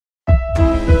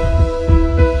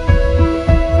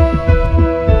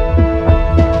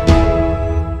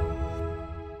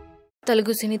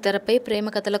తెలుగు సినీ తెరపై ప్రేమ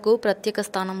కథలకు ప్రత్యేక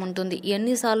స్థానం ఉంటుంది.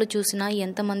 ఎన్నిసార్లు చూసినా,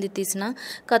 ఎంతమంది తీసినా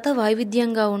కథ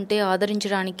వైవిధ్యంగా ఉంటే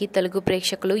ఆదరించడానికి తెలుగు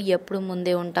ప్రేక్షకులు ఎప్పుడు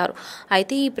ముందే ఉంటారు.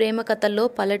 అయితే ఈ ప్రేమ కథల్లో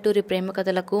పల్లెటూరి ప్రేమ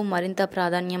కథలకు మరింత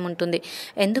ప్రాధాన్యం ఉంటుంది.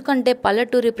 ఎందుకంటే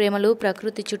పల్లెటూరి ప్రేమలు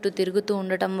ప్రకృతి చుట్టూ తిరుగుతూ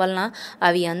ఉండటం వలన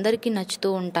అవి అందరికీ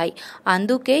నచ్చుతూ ఉంటాయి.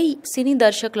 అందుకే సినీ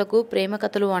దర్శకులకు ప్రేమ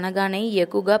కథలు అనగానే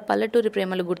ఎక్కువగా పల్లెటూరి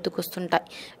ప్రేమలు గుర్తుకొస్తుంటాయి.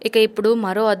 ఇక ఇప్పుడు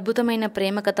మరో అద్భుతమైన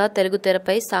ప్రేమ కథ తెలుగు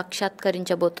తెరపై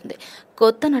సాక్షాత్కరించబోతుంది.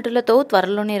 కొత్త నటులతో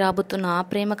త్వరలోనే రాబోతున్న ఆ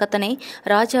ప్రేమ కథనే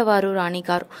వారు రాణి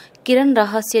గారు. కిరణ్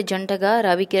రహస్య జంటగా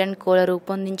రవికిరణ్ కోల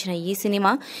రూపొందించిన ఈ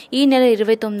సినిమా ఈ నెల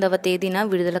 29వ తేదీన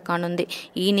విడుదల కానుంది.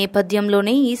 ఈ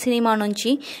నేపథ్యంలోనే ఈ సినిమా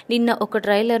నుంచి నిన్న ఒక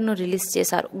ట్రైలర్ను రిలీజ్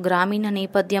చేశారు. గ్రామీణ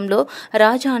నేపథ్యంలో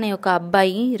రాజా అనే ఒక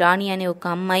అబ్బాయి, రాణి అనే ఒక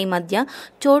అమ్మాయి మధ్య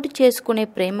చోటు చేసుకునే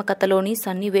ప్రేమ కథలోని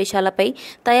సన్నివేశాలపై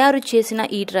తయారు చేసిన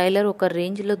ఈ ట్రైలర్ ఒక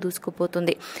రేంజ్లో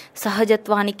దూసుకుపోతుంది.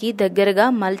 సహజత్వానికి దగ్గరగా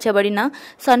మలచబడిన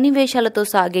సన్నివేశాలతో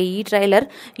సాగే ఈ ట్రైలర్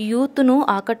యూత్ను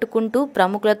ఆకట్టుకుంటూ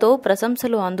ప్రముఖులతో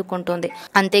ప్రశంసలు అందుకుంటుంది.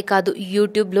 అంతేకాదు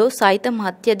యూట్యూబ్ లో సైతం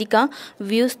అత్యధిక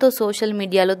వ్యూస్ తో సోషల్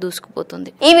మీడియాలో దూసుకుపోతుంది.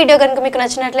 ఈ వీడియో కనుక మీకు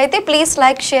నచ్చినట్లయితే ప్లీజ్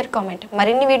లైక్, షేర్, కామెంట్.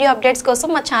 మరిన్ని వీడియో అప్డేట్స్ కోసం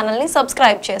మా ఛానల్ ని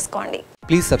సబ్స్క్రైబ్ చేసుకోండి.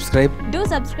 Please subscribe. Do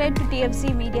subscribe to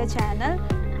TFC Media channel.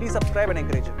 Please subscribe and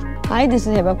encourage it. Hi, this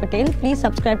is Heba Patel. Please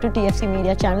subscribe to TFC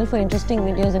Media channel for interesting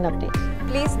videos and updates.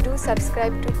 Please do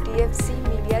subscribe to TFC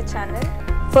Media channel.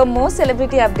 For more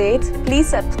celebrity updates, please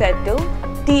subscribe to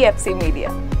TFC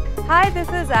Media. Hi,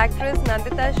 this is actress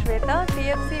Nandita Shweta,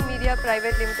 TFC Media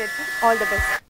Private Limited. All the best.